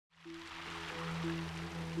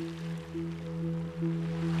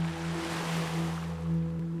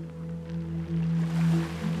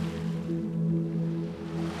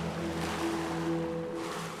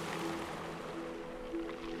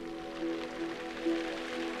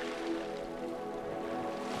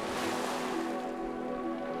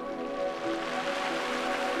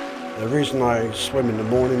The reason I swim in the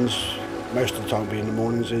mornings, most of the time in the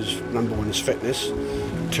mornings, is number one is fitness.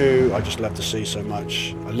 Two, I just love the sea so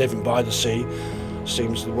much. I live by the sea.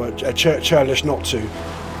 Seems the word churlish not to.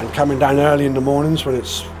 And coming down early in the mornings when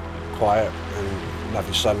it's quiet and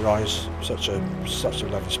lovely sunrise, such a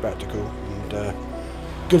lovely spectacle. And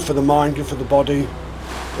good for the mind, good for the body.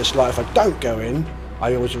 It's like if I don't go in,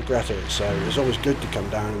 I always regret it. So it's always good to come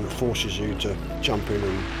down, and it forces you to jump in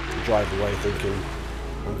and drive away thinking,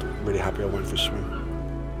 I'm really happy I went for a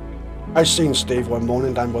swim. I seen Steve one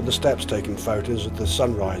morning down by the steps taking photos of the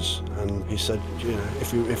sunrise, and he said, you know,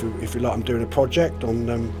 if you like, I'm doing a project on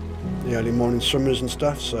the early morning swimmers and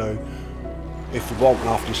stuff. So if you want,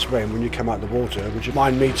 after you swim, when you come out the water, would you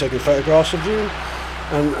mind me taking photographs of you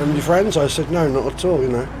and your friends? I said, no, not at all. You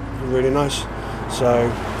know, really nice. So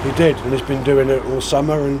he did, and he's been doing it all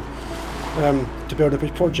summer and to build up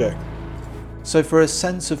his project. So for a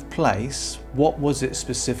sense of place, what was it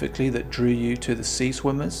specifically that drew you to the sea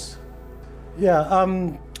swimmers? Yeah,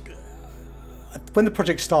 when the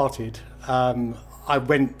project started, I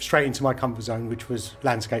went straight into my comfort zone, which was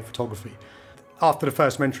landscape photography. After the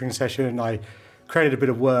first mentoring session, I created a bit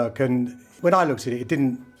of work, and when I looked at it, it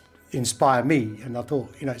didn't inspire me, and I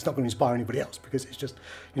thought, you know, it's not going to inspire anybody else because it's just,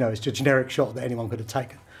 you know, it's a generic shot that anyone could have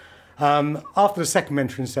taken. After the second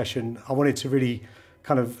mentoring session, I wanted to really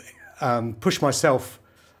kind of push myself,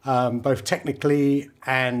 both technically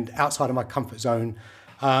and outside of my comfort zone.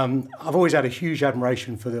 I've always had a huge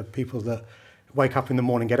admiration for the people that wake up in the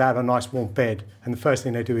morning, get out of a nice warm bed, and the first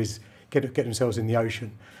thing they do is get themselves in the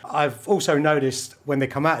ocean. I've also noticed when they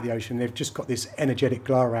come out of the ocean, they've just got this energetic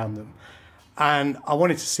glow around them. And I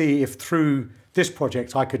wanted to see if through this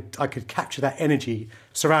project I could capture that energy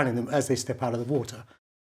surrounding them as they step out of the water.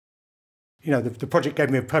 You know, the project gave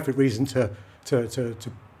me a perfect reason to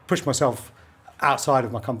push myself outside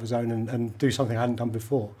of my comfort zone and do something I hadn't done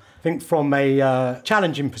before. I think from a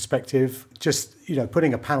challenging perspective, just, you know,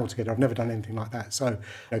 putting a panel together, I've never done anything like that. So, you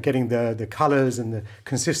know, getting the colours and the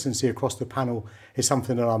consistency across the panel is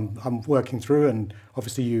something that I'm working through, and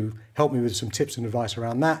obviously you helped me with some tips and advice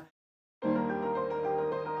around that.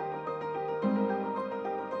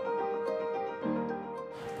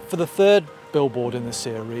 For the third billboard in the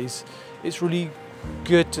series, it's really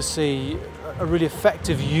good to see a really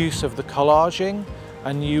effective use of the collaging,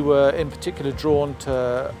 and you were in particular drawn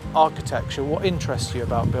to architecture. What interests you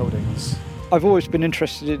about buildings? I've always been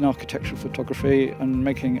interested in architectural photography and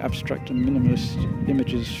making abstract and minimalist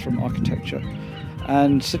images from architecture.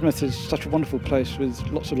 And Sidmouth is such a wonderful place with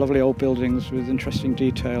lots of lovely old buildings with interesting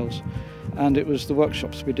details. And it was the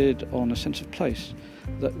workshops we did on a sense of place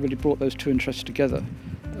that really brought those two interests together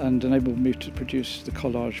and enabled me to produce the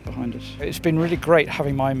collage behind us. It's been really great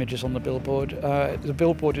having my images on the billboard. The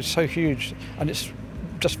billboard is so huge, and it's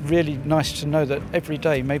just really nice to know that every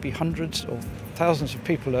day maybe hundreds or thousands of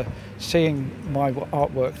people are seeing my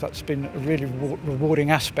artwork. That's been a really rewarding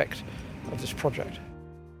aspect of this project.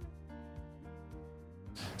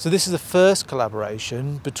 So this is the first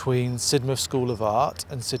collaboration between Sidmouth School of Art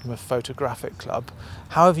and Sidmouth Photographic Club.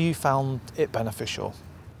 How have you found it beneficial?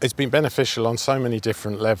 It's been beneficial on so many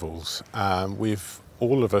different levels.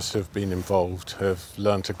 All of us have been involved, have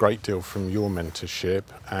learnt a great deal from your mentorship,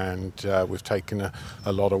 and we've taken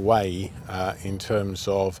a lot away in terms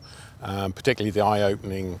of particularly the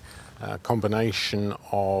eye-opening combination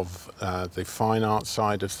of the fine art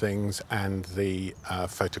side of things and the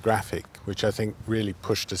photographic, which I think really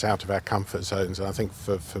pushed us out of our comfort zones. And I think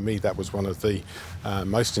for me that was one of the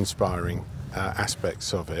most inspiring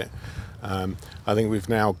aspects of it. I think we've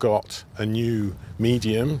now got a new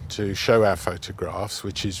medium to show our photographs,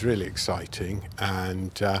 which is really exciting,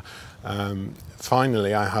 and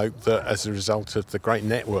finally I hope that as a result of the great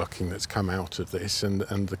networking that's come out of this and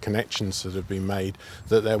the connections that have been made,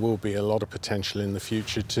 that there will be a lot of potential in the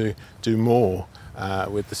future to do more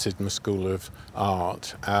with the Sidmouth School of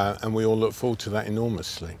Art, and we all look forward to that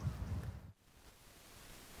enormously.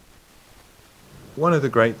 One of the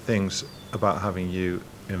great things about having you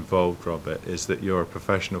involved, Robert, is that you're a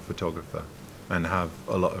professional photographer and have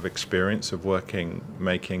a lot of experience of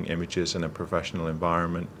making images in a professional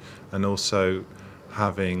environment, and also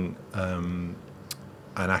having an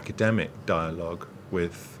academic dialogue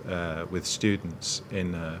with students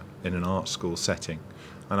in an art school setting.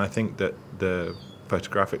 And I think that the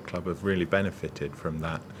Photographic Club have really benefited from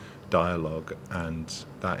that dialogue and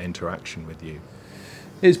that interaction with you.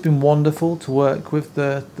 It's been wonderful to work with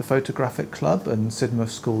the Photographic Club and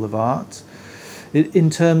Sidmouth School of Art.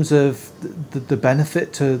 In terms of the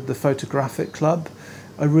benefit to the Photographic Club,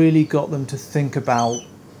 I really got them to think about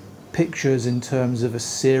pictures in terms of a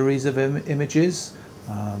series of images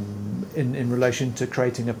in relation to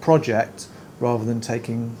creating a project rather than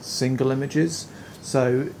taking single images.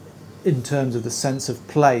 So in terms of the sense of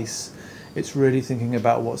place, it's really thinking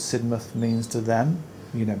about what Sidmouth means to them,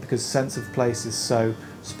 you know, because sense of place is so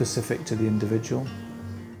specific to the individual.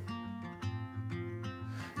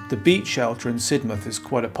 The beach shelter in Sidmouth is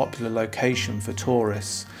quite a popular location for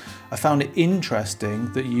tourists. I found it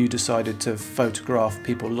interesting that you decided to photograph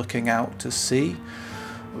people looking out to sea.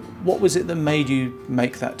 What was it that made you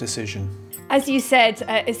make that decision? As you said,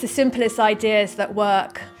 it's the simplest ideas that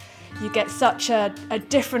work. You get such a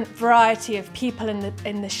different variety of people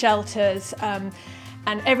in the shelters, and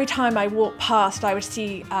every time I walked past I would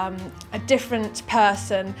see a different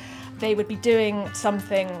person. They would be doing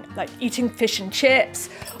something like eating fish and chips,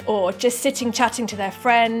 or just sitting chatting to their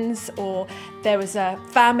friends, or there was a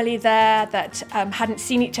family there that hadn't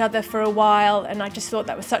seen each other for a while, and I just thought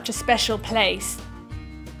that was such a special place.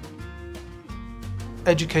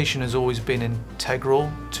 Education has always been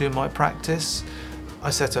integral to my practice. I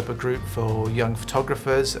set up a group for young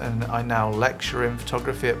photographers, and I now lecture in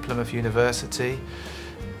photography at Plymouth University.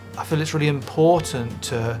 I feel it's really important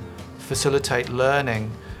to facilitate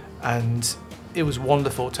learning, and it was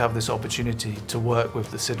wonderful to have this opportunity to work with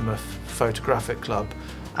the Sidmouth Photographic Club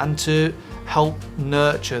and to help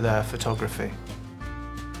nurture their photography.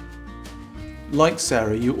 Like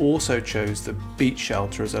Sarah, you also chose the beach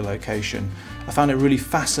shelter as a location. I found it really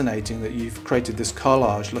fascinating that you've created this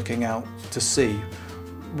collage looking out to sea.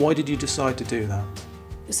 Why did you decide to do that?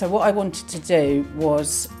 So what I wanted to do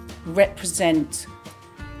was represent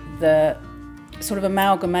the sort of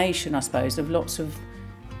amalgamation, I suppose, of lots of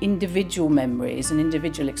individual memories and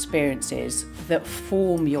individual experiences that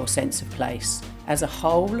form your sense of place as a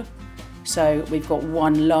whole. So we've got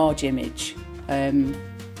one large image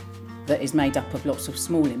that is made up of lots of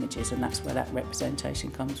small images, and that's where that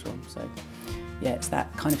representation comes from. So yeah, it's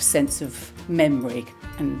that kind of sense of memory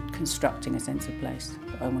and constructing a sense of place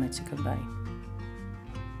that I wanted to convey.